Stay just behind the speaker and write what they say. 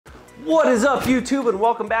What is up, YouTube, and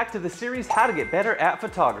welcome back to the series How to Get Better at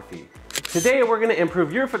Photography. Today we're going to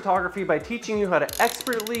improve your photography by teaching you how to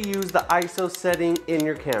expertly use the ISO setting in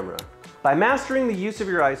your camera. By mastering the use of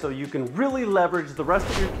your ISO, you can really leverage the rest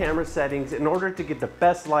of your camera settings in order to get the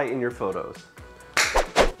best light in your photos.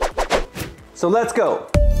 So let's go!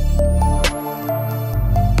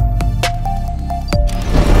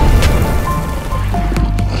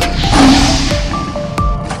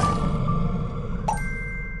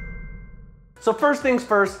 So first things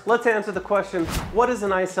first, let's answer the question, what is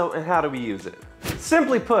an ISO and how do we use it?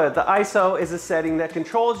 Simply put, the ISO is a setting that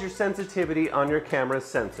controls your sensitivity on your camera's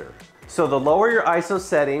sensor. So the lower your ISO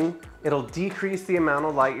setting, it'll decrease the amount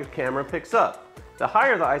of light your camera picks up. The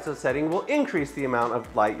higher the ISO setting will increase the amount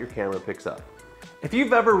of light your camera picks up. If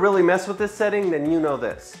you've ever really messed with this setting, then you know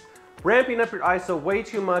this. Ramping up your ISO way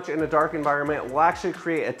too much in a dark environment will actually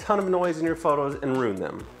create a ton of noise in your photos and ruin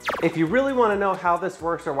them. If you really want to know how this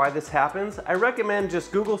works or why this happens, I recommend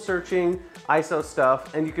just Google searching ISO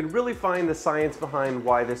stuff and you can really find the science behind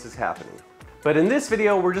why this is happening. But in this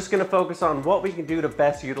video, we're just going to focus on what we can do to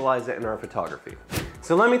best utilize it in our photography.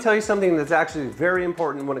 So let me tell you something that's actually very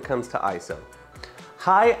important when it comes to ISO.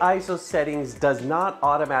 High ISO settings does not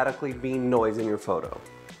automatically mean noise in your photo.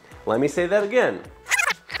 Let me say that again.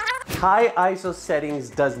 High ISO settings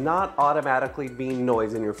does not automatically mean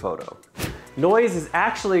noise in your photo. Noise is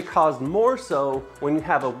actually caused more so when you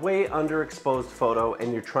have a way underexposed photo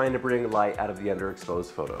and you're trying to bring light out of the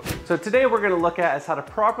underexposed photo. So today we're going to look at is how to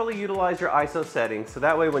properly utilize your ISO settings so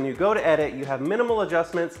that way when you go to edit you have minimal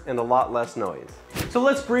adjustments and a lot less noise. So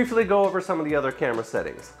let's briefly go over some of the other camera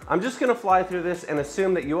settings. I'm just going to fly through this and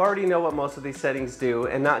assume that you already know what most of these settings do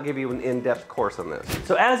and not give you an in-depth course on this.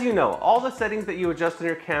 So as you know, all the settings that you adjust in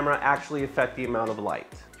your camera actually affect the amount of light.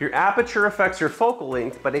 Your aperture affects your focal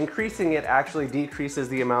length, but increasing it actually decreases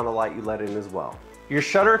the amount of light you let in as well. Your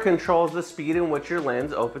shutter controls the speed in which your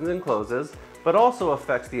lens opens and closes, but also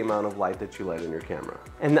affects the amount of light that you let in your camera.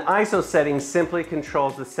 And the ISO setting simply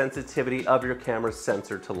controls the sensitivity of your camera's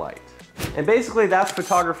sensor to light. And basically that's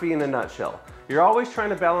photography in a nutshell. You're always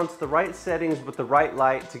trying to balance the right settings with the right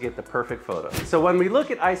light to get the perfect photo. So when we look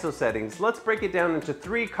at ISO settings, let's break it down into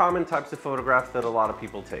 3 common types of photographs that a lot of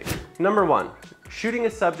people take. Number 1, shooting a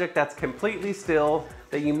subject that's completely still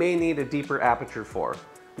that you may need a deeper aperture for.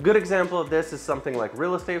 A good example of this is something like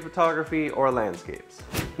real estate photography or landscapes.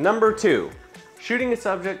 Number 2, shooting a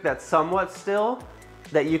subject that's somewhat still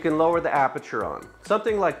that you can lower the aperture on.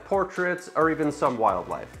 Something like portraits or even some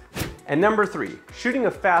wildlife. And number 3, shooting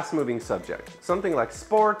a fast-moving subject, something like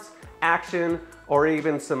sports, action, or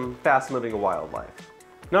even some fast-moving wildlife.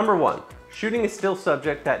 Number 1, shooting a still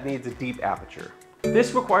subject that needs a deep aperture.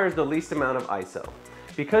 This requires the least amount of ISO.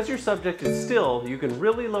 Because your subject is still, you can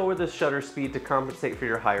really lower the shutter speed to compensate for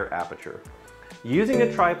your higher aperture. Using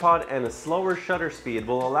a tripod and a slower shutter speed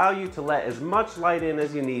will allow you to let as much light in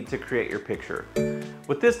as you need to create your picture.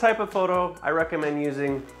 With this type of photo, I recommend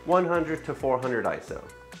using 100 to 400 ISO.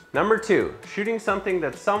 Number 2, shooting something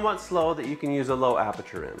that's somewhat slow that you can use a low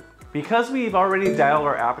aperture in. Because we've already dialed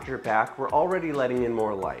our aperture back, we're already letting in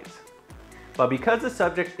more light. But because the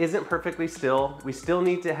subject isn't perfectly still, we still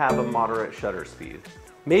need to have a moderate shutter speed.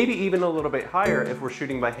 Maybe even a little bit higher if we're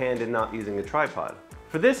shooting by hand and not using a tripod.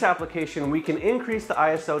 For this application, we can increase the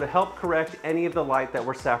ISO to help correct any of the light that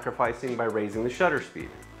we're sacrificing by raising the shutter speed.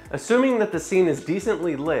 Assuming that the scene is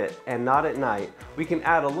decently lit and not at night, we can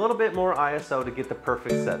add a little bit more ISO to get the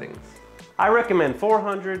perfect settings. I recommend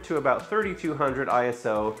 400 to about 3200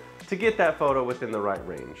 ISO to get that photo within the right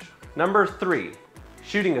range. Number 3,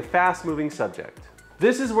 shooting a fast-moving subject.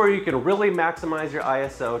 This is where you can really maximize your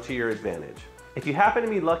ISO to your advantage. If you happen to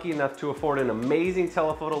be lucky enough to afford an amazing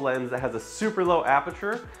telephoto lens that has a super low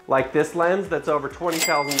aperture, like this lens that's over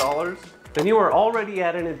 $20,000, then you are already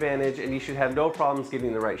at an advantage and you should have no problems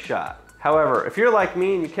getting the right shot. However, if you're like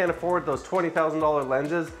me and you can't afford those $20,000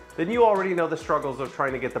 lenses, then you already know the struggles of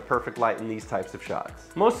trying to get the perfect light in these types of shots.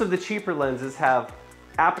 Most of the cheaper lenses have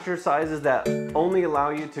aperture sizes that only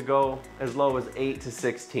allow you to go as low as 8 to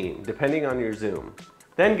 16, depending on your zoom.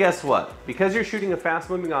 Then guess what? Because you're shooting a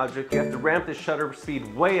fast-moving object, you have to ramp the shutter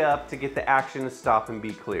speed way up to get the action to stop and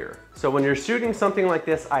be clear. So when you're shooting something like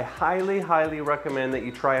this, I highly recommend that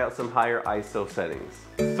you try out some higher ISO settings.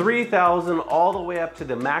 3000 all the way up to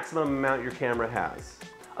the maximum amount your camera has.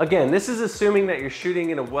 Again, this is assuming that you're shooting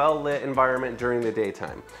in a well-lit environment during the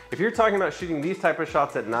daytime. If you're talking about shooting these type of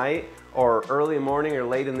shots at night or early morning or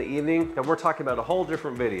late in the evening, then we're talking about a whole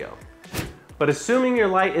different video. But assuming your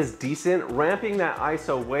light is decent, ramping that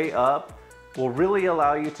ISO way up will really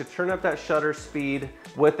allow you to turn up that shutter speed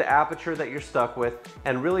with the aperture that you're stuck with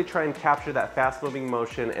and really try and capture that fast moving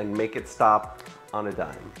motion and make it stop on a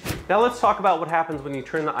dime. Now let's talk about what happens when you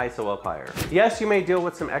turn the ISO up higher. Yes, you may deal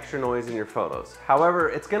with some extra noise in your photos. However,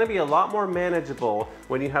 it's going to be a lot more manageable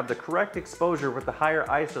when you have the correct exposure with the higher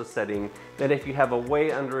ISO setting than if you have a way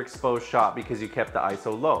underexposed shot because you kept the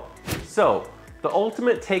ISO low. So, the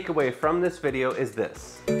ultimate takeaway from this video is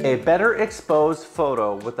this. A better exposed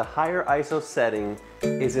photo with a higher ISO setting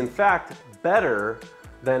is in fact better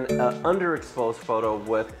than an underexposed photo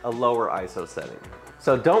with a lower ISO setting.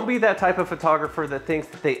 So don't be that type of photographer that thinks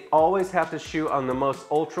that they always have to shoot on the most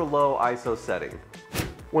ultra low ISO setting.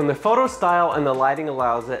 When the photo style and the lighting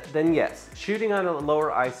allows it, then yes, shooting on a lower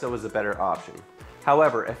ISO is a better option.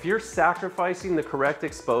 However, if you're sacrificing the correct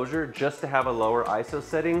exposure just to have a lower ISO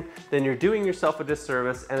setting, then you're doing yourself a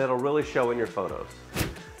disservice and it'll really show in your photos.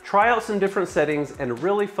 Try out some different settings and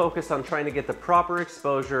really focus on trying to get the proper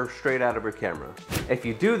exposure straight out of your camera. If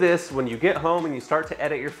you do this, when you get home and you start to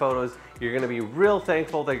edit your photos, you're gonna be real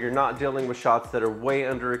thankful that you're not dealing with shots that are way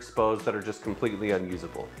underexposed that are just completely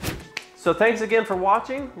unusable. So thanks again for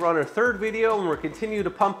watching. We're on our third video and we'll continue to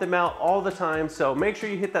pump them out all the time. So make sure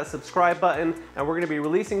you hit that subscribe button and we're gonna be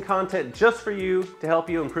releasing content just for you to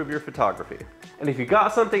help you improve your photography. And if you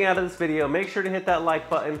got something out of this video, make sure to hit that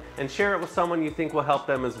like button and share it with someone you think will help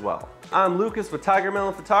them as well. I'm Lucas with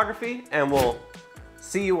Melon Photography and we'll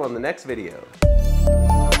see you on the next video.